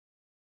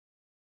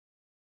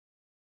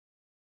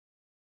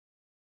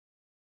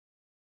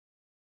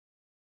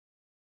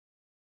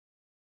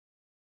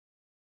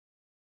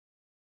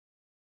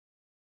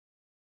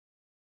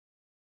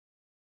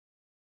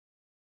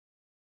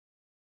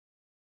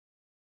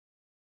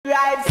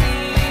I've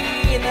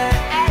seen the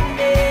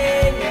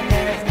ending and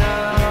there's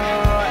no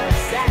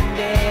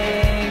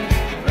ascending.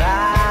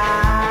 Rise.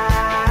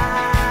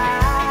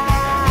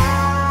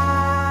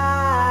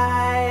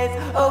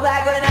 Oh,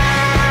 back when I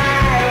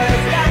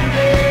was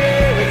younger,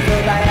 was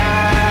told by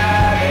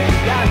other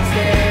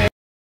youngsters.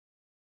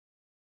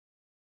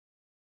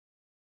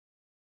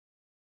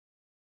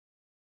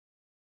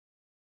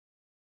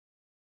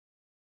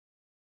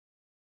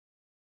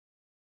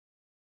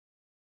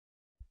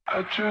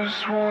 I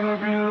just wanna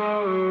be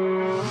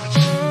loved.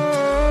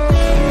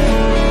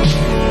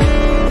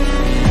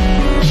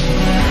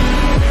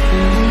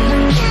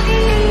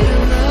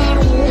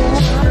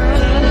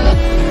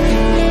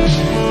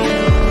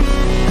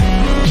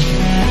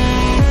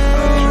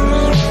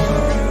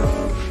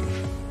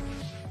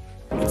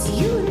 It's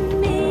you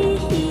and me.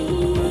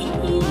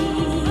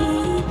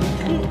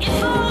 And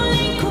if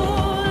only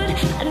could,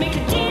 I'd make a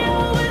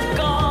deal with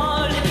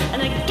God,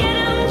 and I'd get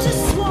him to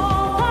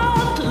swap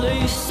our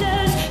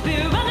places. Be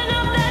running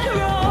up that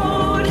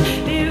road,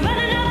 be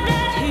running up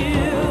that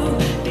hill,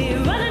 be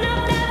running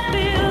up that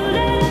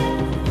building.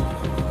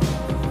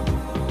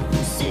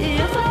 See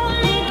if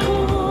only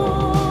could.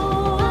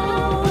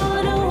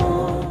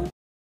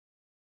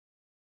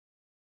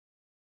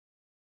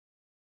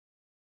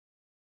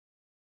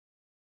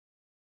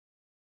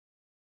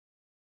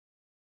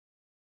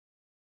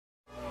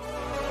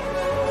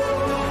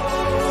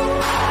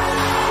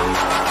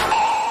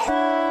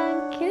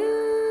 Thank you.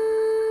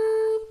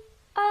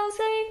 I'll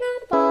say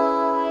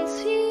goodbye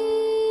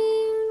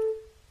soon,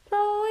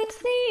 though it's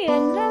the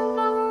end of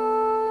the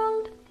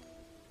world.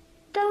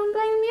 Don't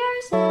blame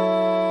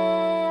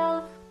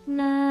yourself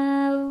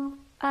now,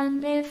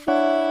 and if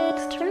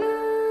it's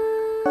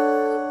true,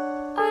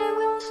 I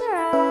will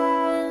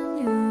surround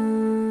you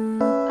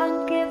and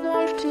give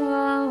life to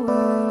a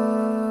world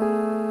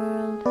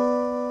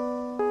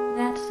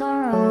that's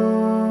our own.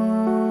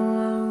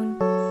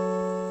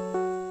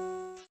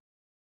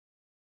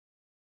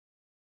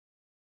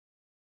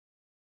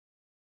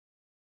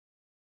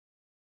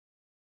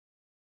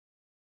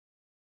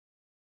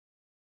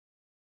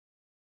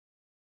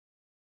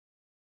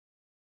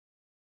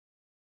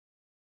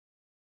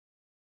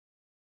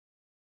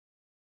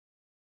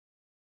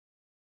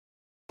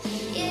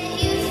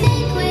 You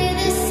think we're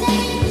the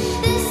same?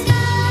 The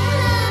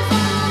sky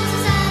falls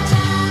as I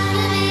try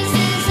to make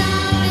sense of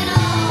it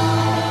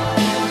all.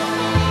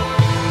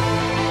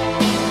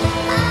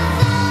 I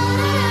thought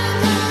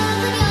around all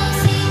of your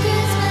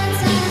secrets, but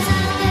turns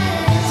out that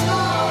it's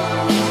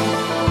wrong.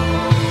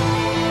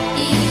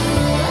 You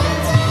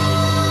told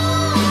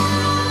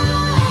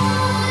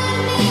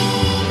me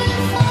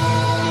before.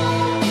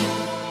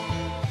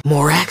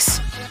 Morax?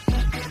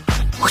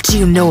 What do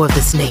you know of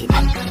this name?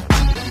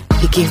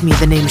 He gave me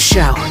the name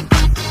Xiao,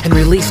 and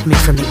released me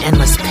from the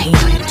endless pain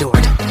I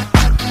endured.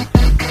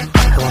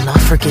 I will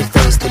not forgive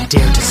those that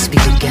dare to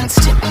speak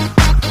against him.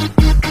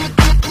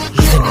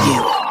 Even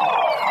you.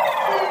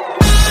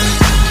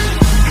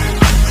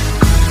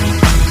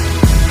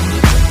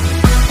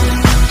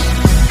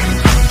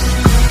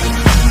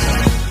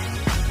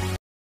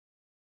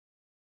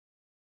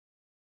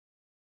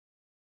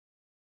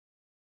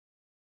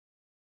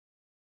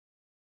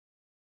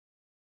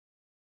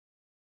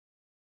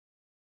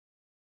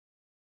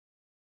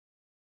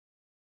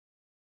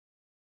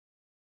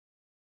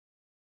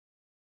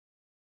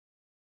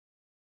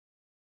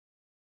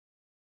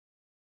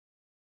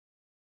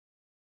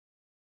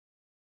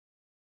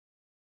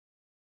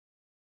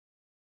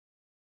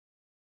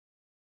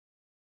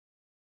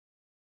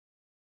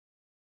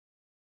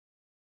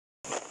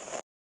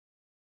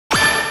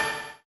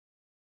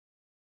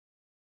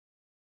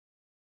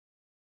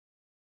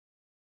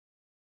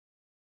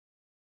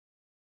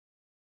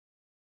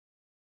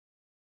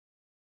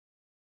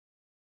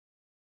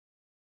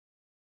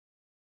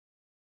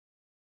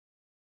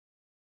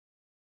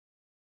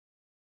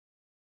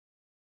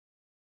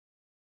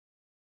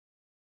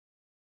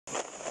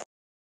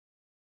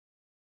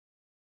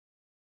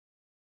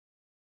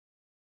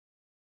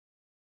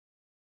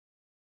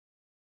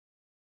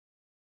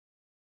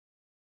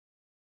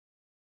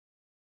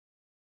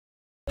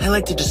 I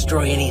like to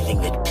destroy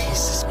anything that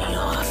pisses me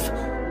off.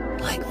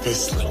 Like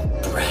this little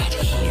brat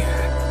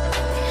here.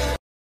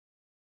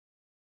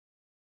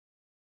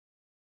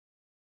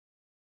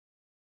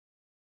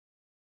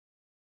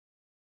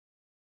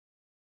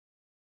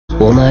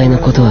 お前の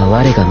ことは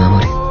我が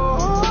守る。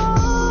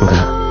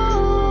が、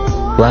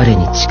我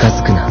に近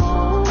づくな。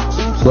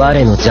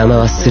我の邪魔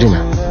はする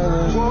な。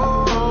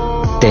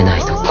でな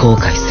いと後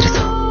悔する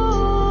ぞ。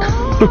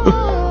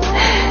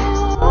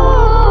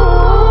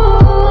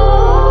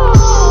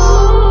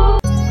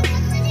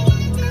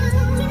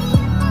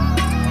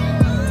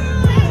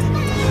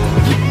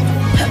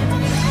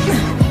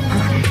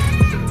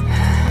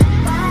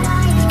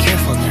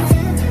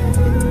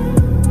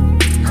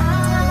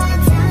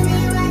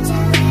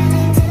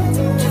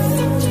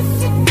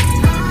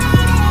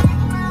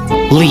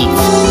Leave.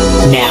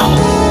 Now.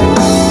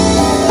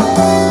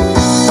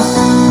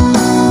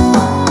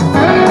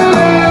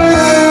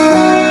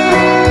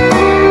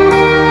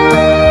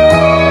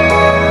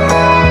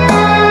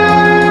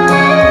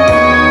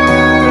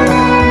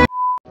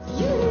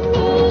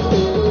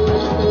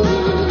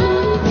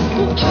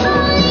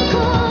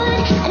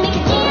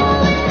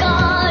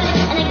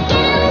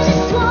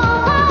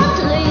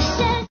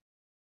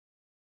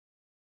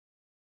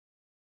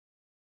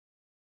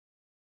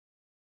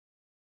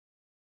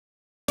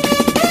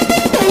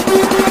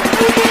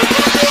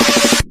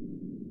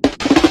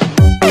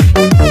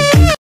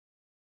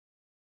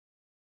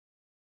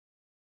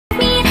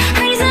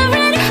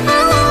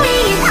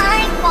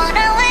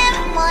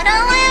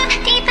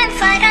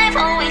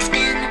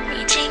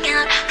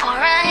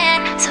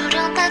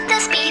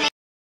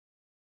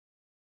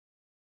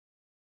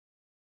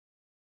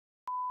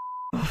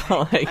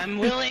 like, I'm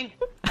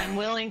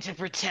willing to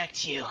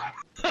protect you.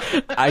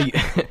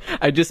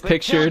 I just But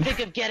pictured. don't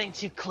think of getting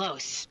too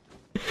close.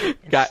 And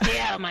Got- stay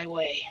out of my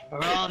way,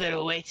 or all that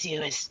awaits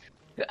you is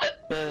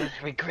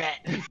regret.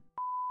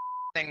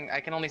 I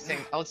can only sing.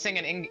 I'll sing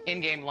an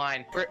in-game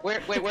line. Wait,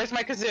 where's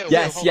my kazoo?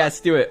 Yes, Hold yes,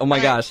 do it. Oh my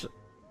gosh.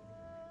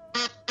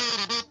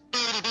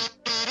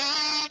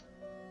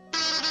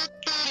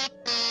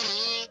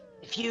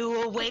 If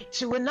you awake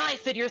to a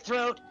knife at your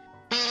throat,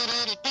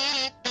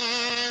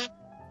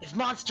 if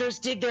monsters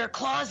dig their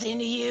claws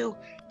into you,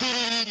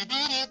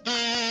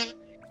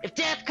 if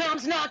death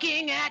comes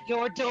knocking at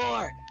your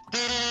door,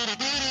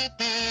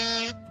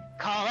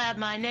 call out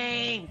my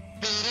name,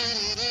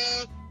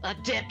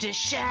 Adeptus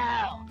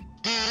Xiao.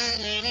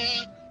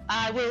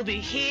 I will be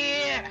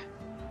here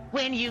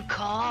when you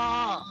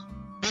call.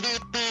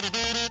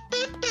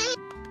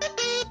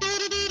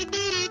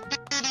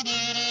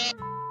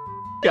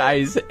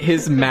 Guys,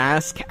 his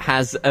mask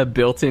has a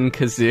built-in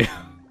kazoo.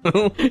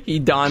 He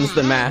dons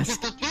the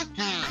mask.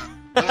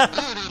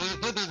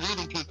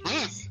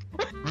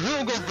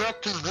 We'll go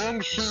back to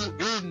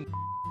Genshin.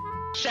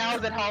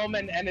 Xiao's at home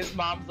and his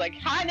mom's like,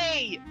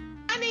 honey,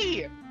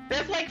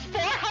 there's like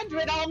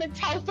 400 almond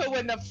tofu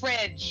in the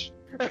fridge.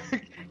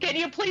 Can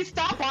you please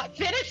stop?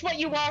 Finish what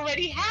you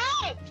already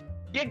have.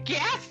 You're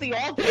gassy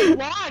all day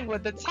long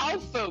with the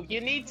tofu. You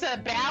need to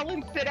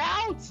balance it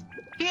out.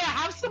 Here,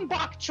 have some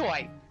bok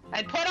choy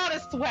and put on a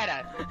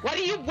sweater. What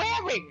are you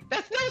wearing?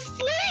 There's no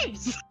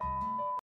sleeves.